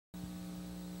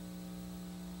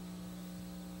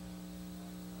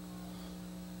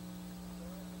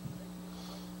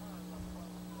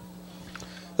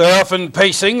They're off and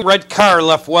pacing. Red Car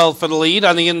left well for the lead.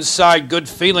 On the inside, Good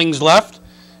Feelings left.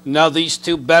 Now these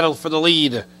two battle for the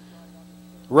lead.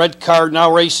 Red Car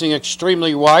now racing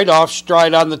extremely wide. Off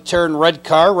stride on the turn, Red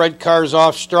Car. Red Car's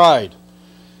off stride.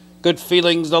 Good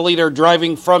Feelings, the leader,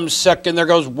 driving from second. There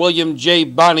goes William J.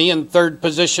 Bonney in third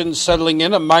position, settling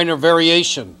in a minor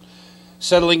variation.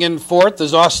 Settling in fourth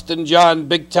is Austin John.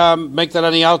 Big Tom make that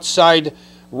on the outside.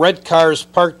 Red Car's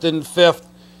parked in fifth.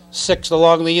 Sixth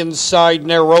along the inside,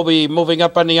 Nairobi. Moving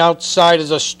up on the outside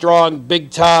is a strong Big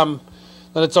Tom.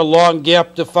 Then it's a long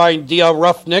gap to find D.L.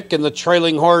 Roughneck and the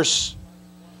trailing horse,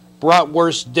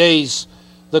 Bratwurst Days.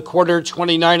 The quarter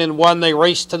 29-1. They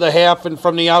race to the half, and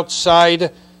from the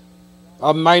outside,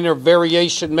 a minor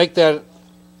variation. Make that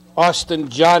Austin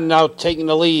John now taking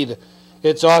the lead.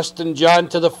 It's Austin John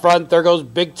to the front. There goes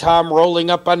Big Tom rolling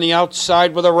up on the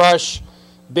outside with a rush.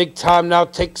 Big Tom now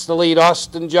takes the lead.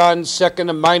 Austin John second,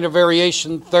 a minor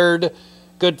variation third.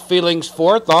 Good Feelings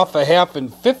fourth, off a half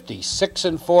and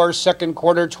 56-4. Second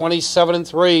quarter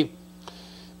 27-3.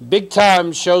 Big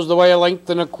Tom shows the way a length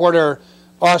and a quarter.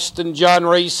 Austin John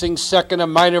racing second, a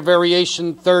minor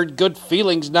variation third. Good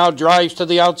Feelings now drives to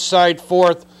the outside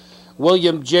fourth.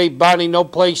 William J. Bonney, no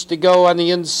place to go on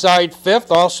the inside fifth.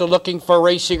 Also looking for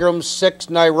racing room sixth,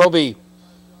 Nairobi.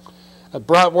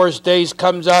 Bratwurst Days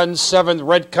comes on seventh.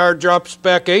 Red Car drops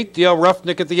back eighth. D.L.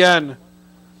 Roughneck at the end.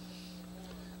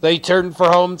 They turn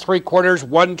for home, three quarters,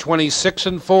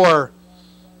 126-4.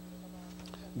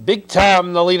 Big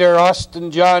Tom, the leader,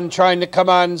 Austin John, trying to come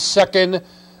on second.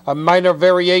 A minor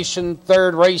variation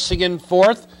third, racing in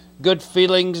fourth. Good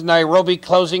Feelings, Nairobi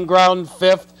closing ground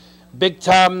fifth. Big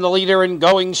Tom, the leader, and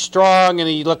going strong, and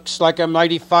he looks like a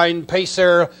mighty fine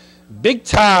pacer. Big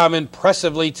Tom,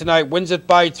 impressively tonight, wins it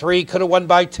by 3, could have won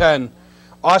by 10.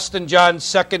 Austin John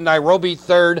second, Nairobi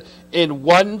third in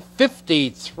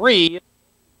 153.